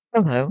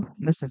Hello,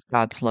 this is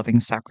God's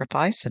Loving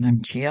Sacrifice, and I'm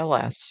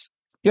GLS.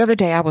 The other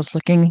day I was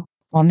looking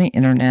on the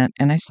internet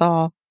and I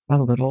saw a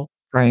little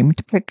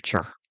framed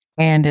picture,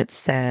 and it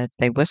said,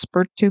 "They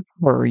whispered to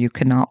her, 'You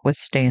cannot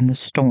withstand the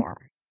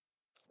storm.'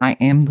 'I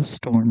am the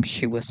storm,'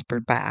 she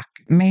whispered back."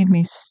 It made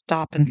me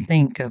stop and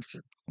think of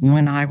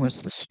when I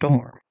was the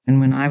storm. And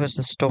when I was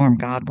the storm,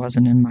 God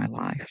wasn't in my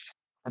life.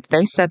 If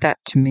they said that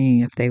to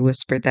me, if they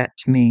whispered that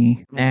to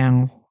me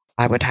now,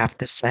 I would have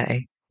to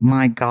say,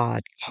 my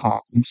God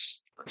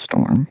calms the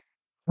storm.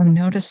 I've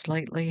noticed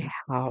lately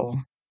how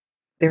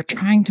they're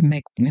trying to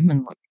make women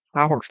look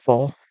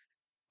powerful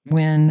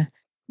when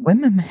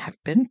women have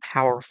been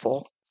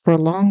powerful for a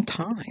long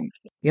time.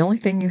 The only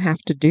thing you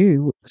have to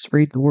do is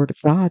read the Word of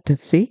God to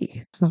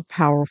see how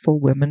powerful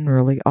women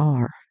really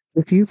are.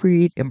 If you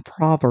read in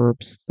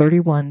Proverbs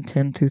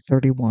 31:10 through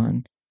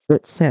 31,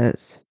 it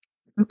says,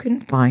 "Who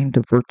can find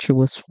a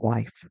virtuous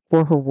wife?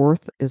 For her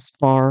worth is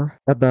far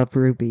above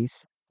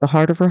rubies. The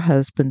heart of her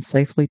husband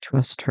safely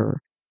trusts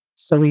her,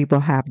 so he will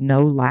have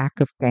no lack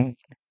of gain.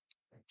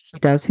 She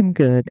does him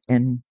good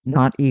and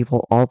not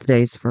evil all the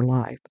days of her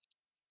life.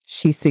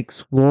 She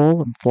seeks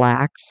wool and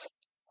flax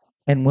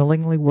and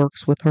willingly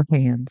works with her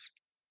hands.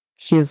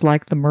 She is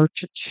like the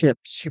merchant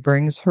ships. She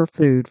brings her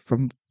food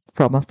from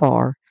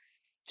afar.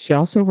 She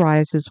also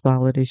rises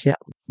while it is yet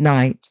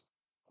night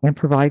and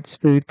provides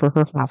food for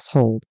her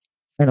household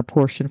and a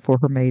portion for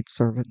her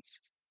maidservants.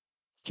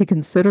 She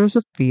considers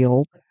a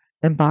field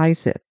and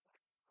buys it.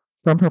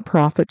 From her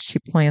profit she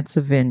plants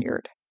a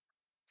vineyard.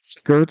 She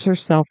girds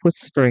herself with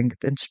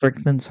strength and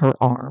strengthens her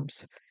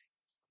arms.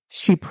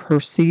 She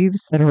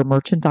perceives that her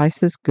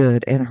merchandise is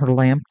good and her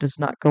lamp does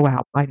not go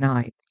out by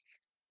night.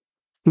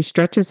 She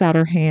stretches out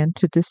her hand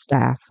to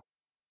distaff,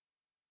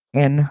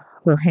 and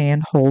her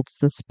hand holds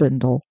the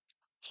spindle.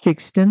 She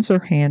extends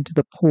her hand to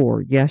the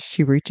poor. Yes,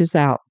 she reaches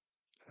out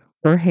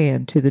her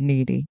hand to the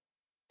needy.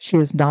 She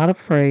is not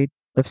afraid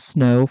of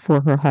snow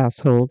for her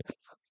household.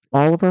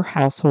 All of her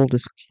household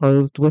is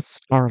clothed with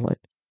scarlet.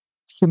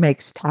 She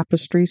makes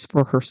tapestries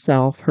for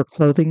herself. Her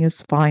clothing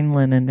is fine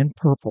linen and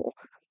purple.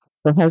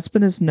 Her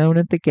husband is known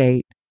at the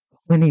gate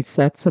when he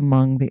sits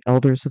among the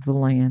elders of the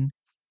land.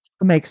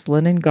 She makes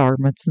linen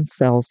garments and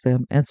sells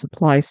them, and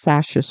supplies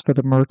sashes for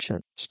the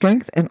merchant.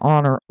 Strength and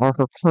honor are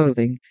her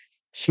clothing.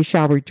 She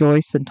shall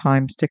rejoice in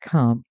times to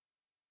come.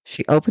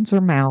 She opens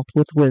her mouth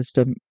with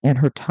wisdom, and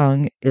her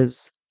tongue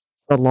is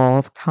the law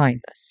of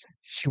kindness.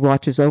 She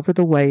watches over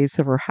the ways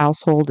of her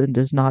household and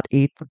does not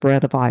eat the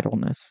bread of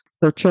idleness.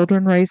 Her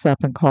children raise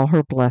up and call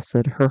her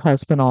blessed, her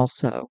husband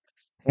also,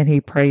 and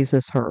he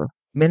praises her.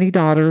 Many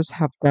daughters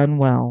have done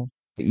well,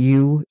 but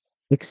you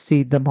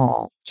exceed them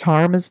all.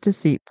 Charm is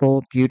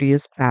deceitful, beauty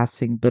is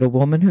passing, but a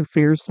woman who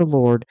fears the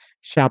Lord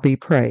shall be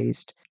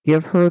praised.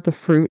 Give her the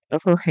fruit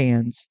of her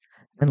hands,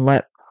 and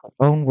let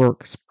own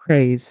works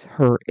praise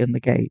her in the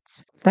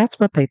gates. That's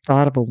what they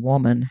thought of a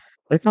woman.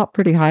 They thought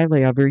pretty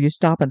highly of her. You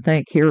stop and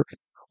think here,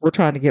 we're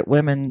trying to get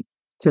women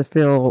to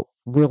feel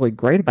really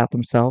great about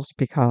themselves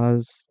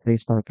because they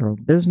start their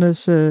own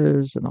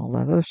businesses and all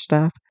that other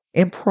stuff.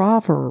 In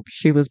Proverbs,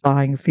 she was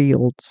buying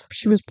fields.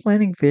 She was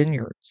planting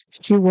vineyards.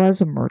 She was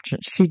a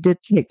merchant. She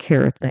did take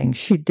care of things.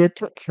 She did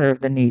take care of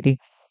the needy.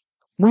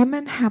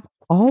 Women have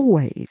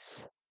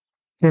always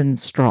been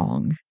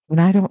strong. And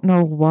I don't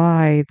know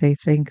why they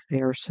think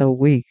they're so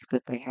weak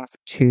that they have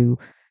to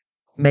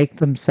make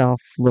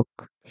themselves look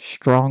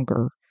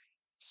stronger.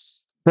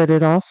 But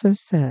it also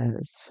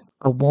says,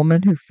 "A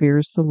woman who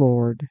fears the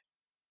Lord,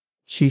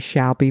 she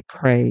shall be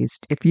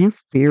praised." If you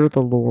fear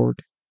the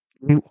Lord,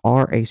 you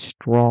are a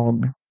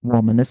strong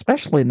woman,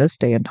 especially in this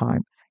day and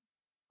time.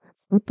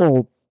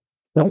 People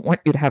don't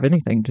want you to have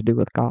anything to do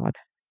with God.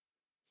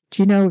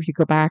 Do you know, if you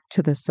go back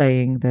to the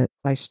saying that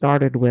I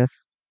started with,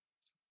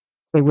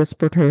 they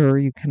whispered to her,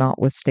 "You cannot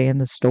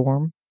withstand the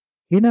storm."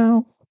 You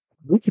know,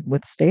 we can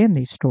withstand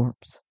these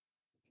storms.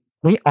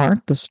 We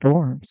aren't the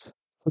storms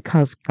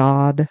because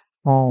God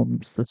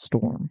calms the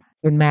storm.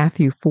 In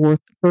Matthew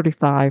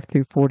 4:35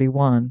 through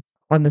 41,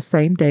 on the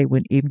same day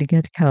when evening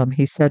had come,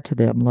 he said to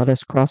them, "Let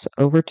us cross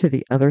over to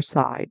the other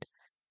side."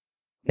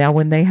 Now,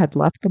 when they had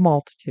left the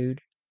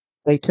multitude,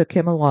 they took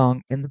him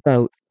along in the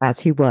boat as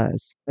he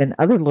was, and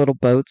other little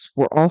boats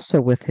were also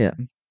with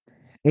him.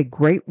 A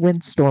great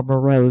windstorm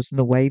arose, and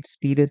the waves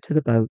beat into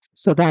the boat,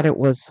 so that it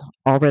was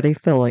already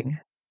filling.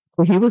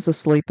 For he was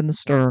asleep in the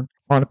stern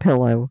on a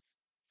pillow.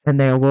 And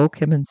they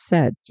awoke him and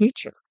said,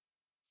 "Teacher,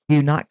 do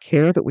you not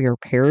care that we are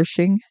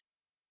perishing?"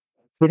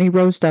 Then he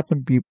rose up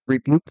and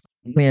rebuked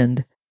the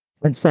wind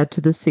and said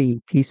to the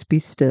sea, "Peace, be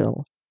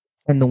still."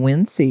 And the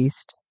wind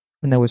ceased,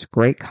 and there was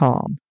great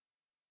calm.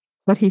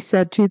 But he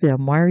said to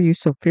them, "Why are you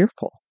so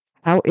fearful?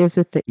 How is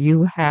it that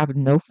you have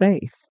no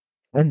faith?"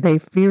 And they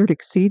feared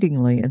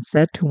exceedingly and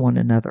said to one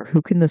another,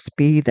 "Who can this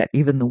be that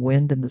even the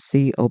wind and the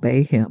sea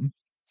obey him?"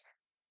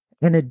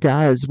 And it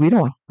does. We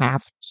don't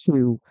have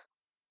to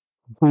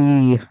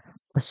be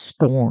a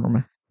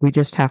storm. We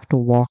just have to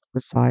walk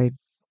beside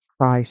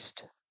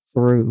Christ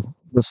through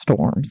the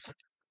storms.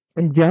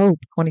 In Job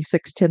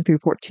 26:10 through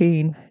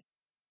 14,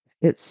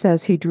 It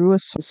says he drew a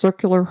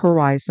circular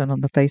horizon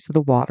on the face of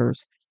the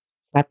waters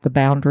at the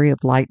boundary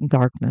of light and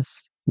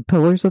darkness. The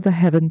pillars of the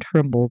heaven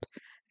trembled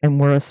and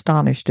were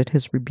astonished at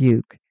his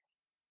rebuke.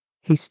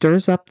 He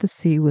stirs up the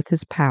sea with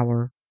his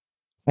power,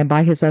 and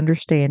by his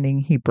understanding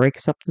he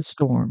breaks up the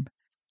storm.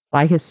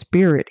 By his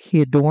spirit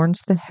he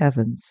adorns the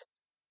heavens.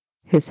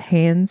 His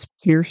hands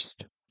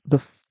pierced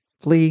the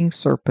fleeing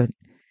serpent.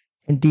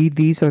 Indeed,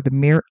 these are the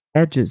mere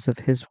edges of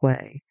his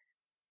way.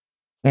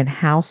 And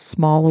how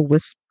small a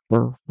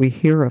whisper we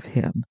hear of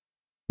him,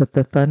 but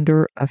the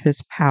thunder of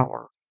his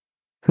power,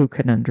 who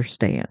can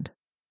understand?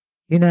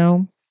 You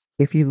know,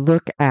 if you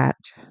look at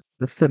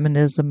the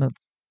feminism of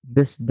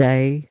this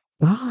day,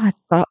 God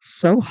thought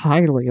so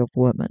highly of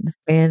women.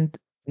 And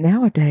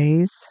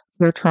nowadays,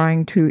 they're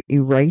trying to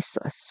erase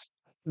us.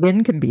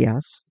 Men can be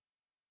us.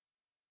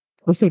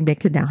 They say men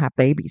can now have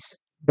babies.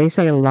 They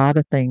say a lot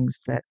of things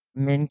that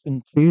men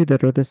can do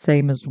that are the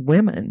same as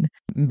women.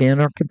 Men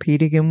are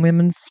competing in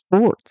women's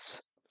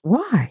sports.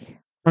 Why?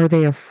 Are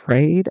they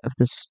afraid of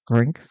the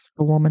strengths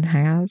a woman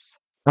has?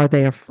 Are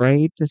they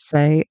afraid to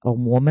say a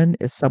woman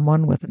is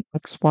someone with an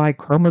XY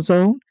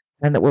chromosome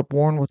and that we're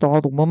born with all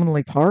the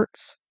womanly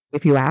parts?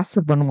 If you ask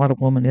someone what a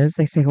woman is,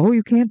 they say, oh,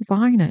 you can't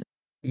define it.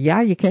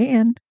 Yeah, you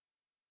can.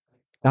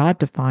 God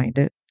defined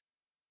it.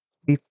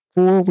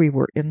 Before we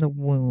were in the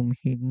womb,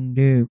 He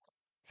knew.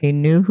 He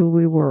knew who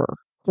we were.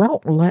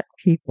 Don't let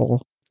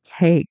people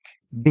take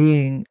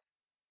being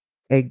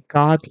a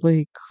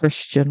godly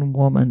Christian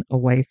woman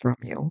away from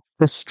you.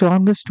 The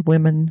strongest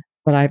women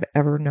that I've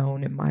ever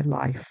known in my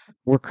life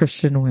were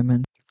Christian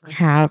women. I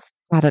have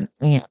got an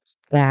aunt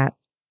that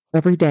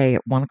every day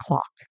at 1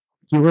 o'clock,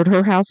 you were at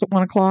her house at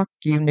 1 o'clock,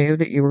 you knew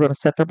that you were going to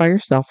sit there by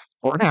yourself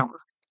for an hour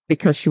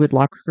because she would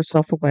lock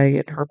herself away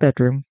in her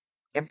bedroom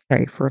and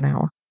pray for an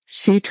hour.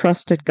 She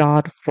trusted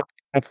God for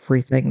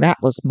everything. That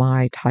was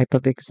my type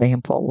of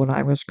example when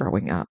I was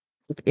growing up.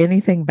 If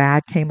anything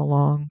bad came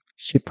along,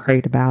 she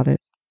prayed about it.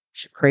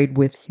 She prayed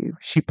with you.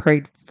 She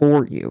prayed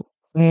for you.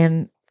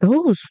 And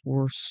those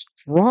were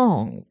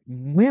strong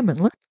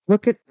women.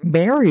 Look at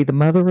Mary, the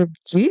mother of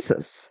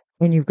Jesus.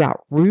 And you've got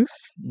Ruth,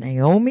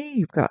 Naomi,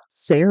 you've got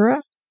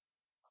Sarah,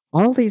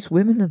 all these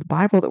women in the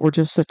Bible that were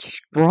just such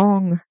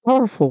strong,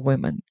 powerful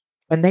women.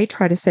 And they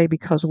try to say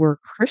because we're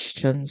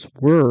Christians,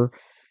 we're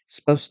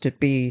supposed to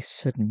be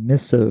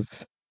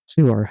submissive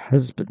to our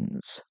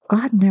husbands.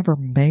 God never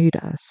made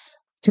us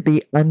to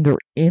be under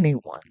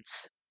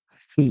anyone's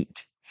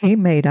feet. He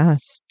made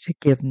us to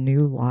give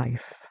new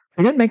life.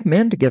 He didn't make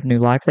men to give new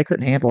life. They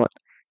couldn't handle it.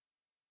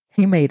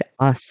 He made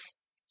us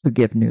to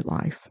give new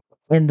life.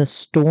 In the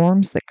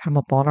storms that come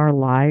upon our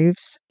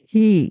lives,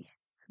 He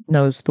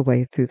knows the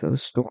way through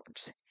those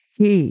storms.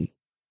 He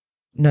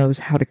knows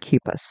how to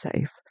keep us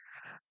safe.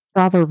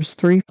 Proverbs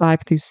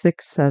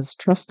 3:5-6 says,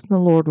 trust in the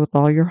Lord with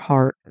all your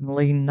heart and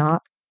lean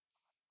not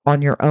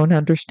on your own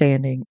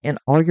understanding. In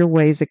all your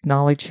ways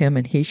acknowledge Him,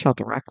 and He shall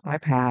direct thy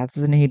paths.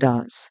 And He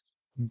does.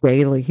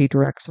 Daily He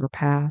directs our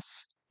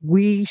paths.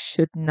 We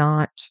should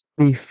not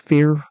be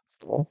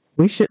fearful.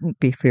 We shouldn't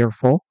be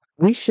fearful.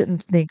 We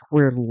shouldn't think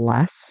we're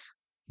less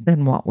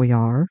than what we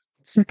are.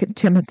 2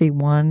 Timothy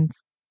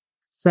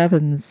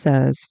 1:7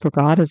 says, for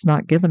God has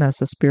not given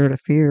us a spirit of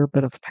fear,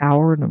 but of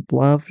power and of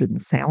love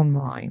and sound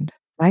mind.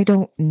 I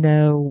don't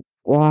know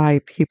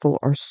why people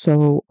are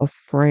so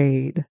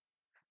afraid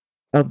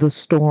of the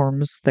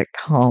storms that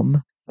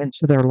come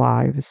into their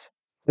lives,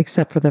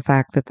 except for the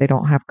fact that they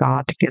don't have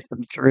God to get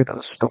them through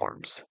those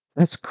storms.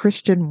 As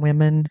Christian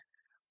women,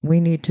 we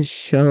need to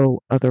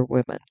show other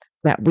women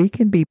that we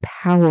can be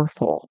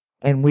powerful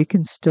and we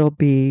can still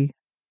be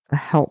a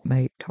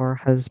helpmate to our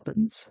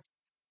husbands.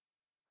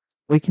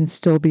 We can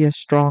still be a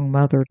strong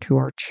mother to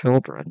our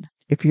children.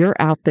 If you're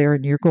out there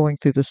and you're going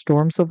through the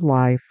storms of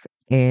life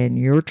and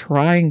you're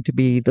trying to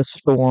be the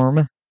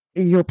storm,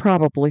 you're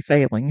probably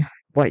failing.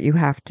 What you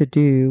have to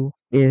do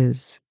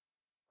is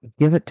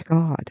give it to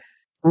God.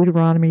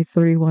 Deuteronomy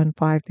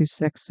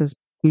 31:5-6 says,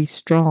 be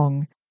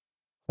strong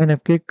and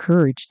of good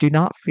courage. Do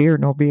not fear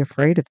nor be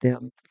afraid of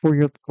them. For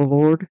the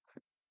Lord,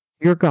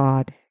 your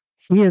God,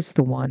 He is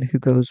the one who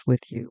goes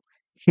with you.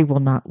 He will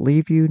not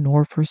leave you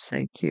nor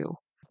forsake you.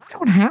 We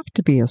don't have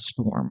to be a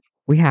storm.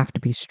 We have to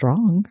be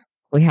strong.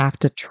 We have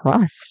to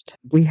trust.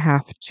 We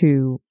have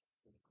to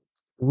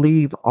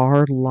leave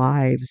our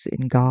lives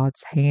in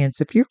God's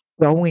hands. If you're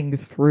going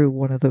through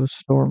one of those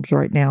storms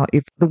right now,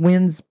 if the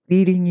wind's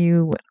beating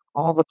you and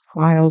all the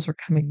trials are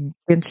coming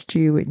against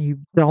you and you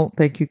don't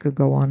think you could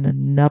go on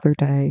another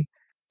day,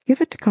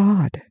 give it to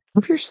God.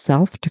 Give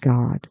yourself to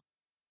God.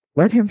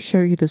 Let Him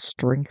show you the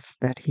strength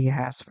that He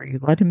has for you.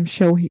 Let Him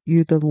show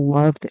you the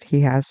love that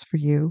He has for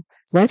you.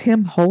 Let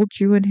Him hold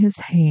you in His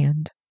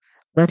hand.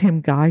 Let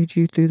Him guide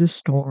you through the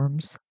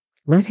storms.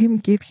 Let Him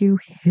give you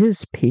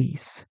His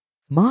peace.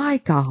 My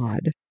God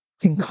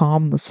can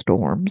calm the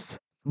storms.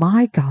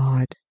 My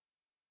God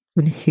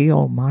can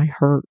heal my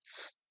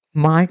hurts.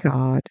 My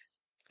God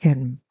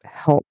can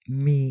help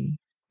me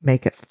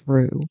make it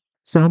through.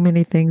 So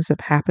many things have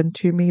happened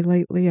to me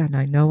lately, and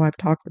I know I've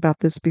talked about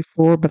this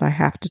before, but I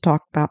have to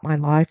talk about my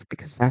life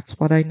because that's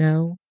what I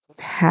know. I've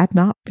had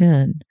not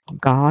been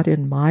God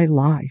in my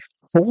life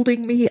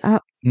holding me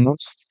up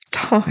most of the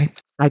time,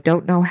 I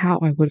don't know how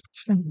I would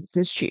have come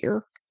this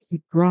year.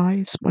 He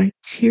dries my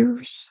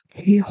tears.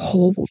 He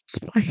holds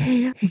my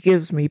hand. He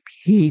gives me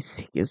peace.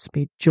 He gives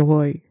me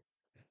joy.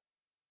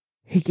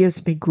 He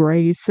gives me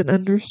grace and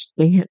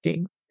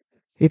understanding.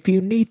 If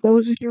you need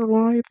those in your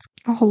life,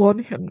 call on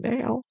Him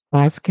now.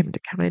 Ask Him to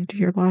come into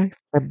your life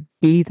and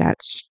be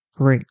that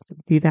strength,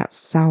 be that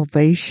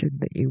salvation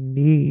that you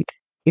need.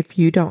 If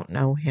you don't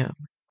know Him,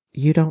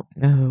 you don't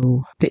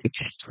know the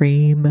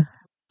extreme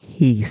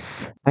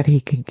peace that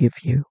He can give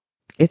you.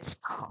 It's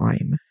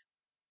time.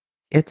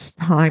 It's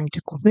time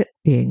to quit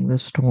being the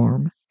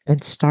storm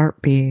and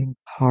start being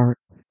part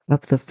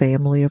of the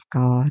family of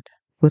God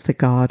with a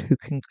God who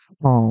can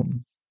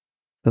calm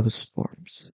those storms.